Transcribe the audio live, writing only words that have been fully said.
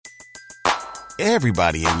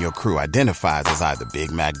Everybody in your crew identifies as either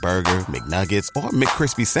Big Mac Burger, McNuggets, or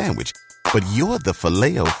McCrispy Sandwich. But you're the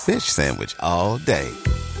Filet-O-Fish Sandwich all day.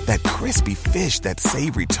 That crispy fish, that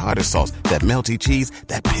savory tartar sauce, that melty cheese,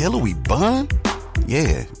 that pillowy bun.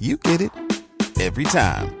 Yeah, you get it. Every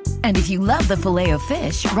time. And if you love the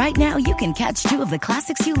Filet-O-Fish, right now you can catch two of the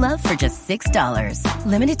classics you love for just $6.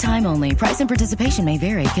 Limited time only. Price and participation may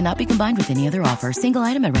vary. Cannot be combined with any other offer. Single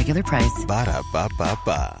item at regular price.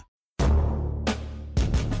 Ba-da-ba-ba-ba.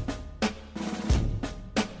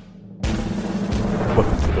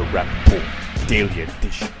 Welcome to the Rap Report Daily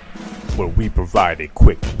Edition, where we provide a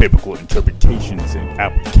quick biblical interpretations and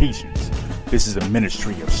applications. This is a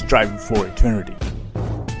ministry of striving for eternity.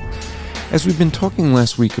 As we've been talking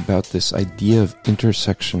last week about this idea of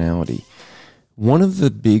intersectionality, one of the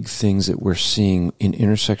big things that we're seeing in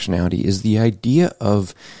intersectionality is the idea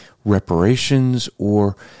of reparations,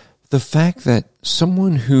 or the fact that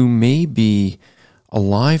someone who may be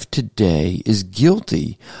alive today is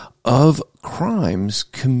guilty of crimes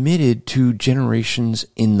committed to generations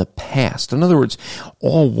in the past. In other words,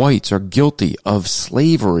 all whites are guilty of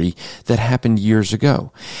slavery that happened years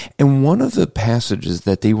ago. And one of the passages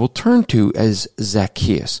that they will turn to is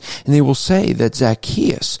Zacchaeus. And they will say that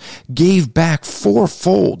Zacchaeus gave back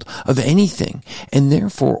fourfold of anything, and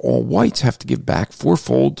therefore all whites have to give back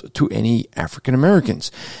fourfold to any African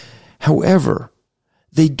Americans. However,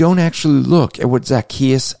 they don't actually look at what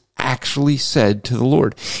Zacchaeus actually said to the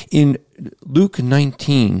Lord. In Luke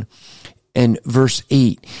 19 and verse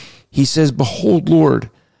 8, he says, "Behold,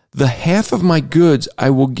 Lord, the half of my goods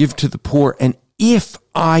I will give to the poor, and if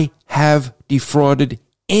I have defrauded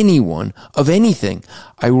anyone of anything,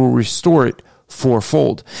 I will restore it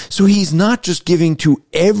fourfold." So he's not just giving to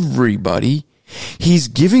everybody, he's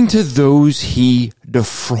giving to those he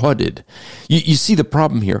defrauded. You see the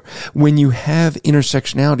problem here. When you have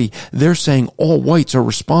intersectionality, they're saying all whites are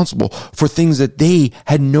responsible for things that they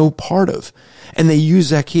had no part of. And they use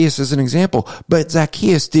Zacchaeus as an example. But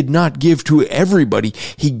Zacchaeus did not give to everybody.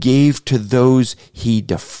 He gave to those he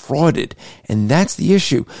defrauded. And that's the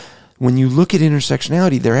issue. When you look at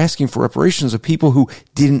intersectionality, they're asking for reparations of people who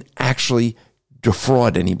didn't actually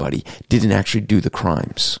defraud anybody, didn't actually do the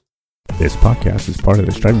crimes. This podcast is part of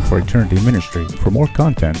the Striving for Eternity ministry. For more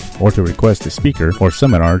content, or to request a speaker or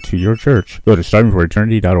seminar to your church, go to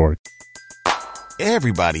strivingforeternity.org.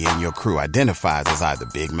 Everybody in your crew identifies as either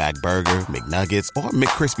Big Mac Burger, McNuggets, or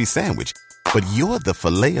McCrispy Sandwich. But you're the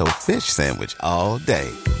Filet-O-Fish Sandwich all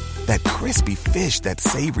day. That crispy fish, that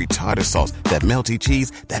savory tartar sauce, that melty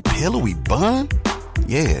cheese, that pillowy bun.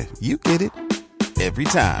 Yeah, you get it. Every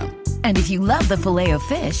time. And if you love the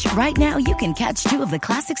Filet-O-Fish, right now you can catch two of the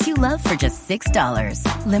classics you love for just $6.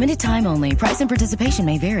 Limited time only. Price and participation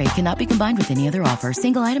may vary. Cannot be combined with any other offer.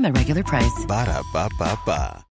 Single item at regular price. Ba-da-ba-ba-ba.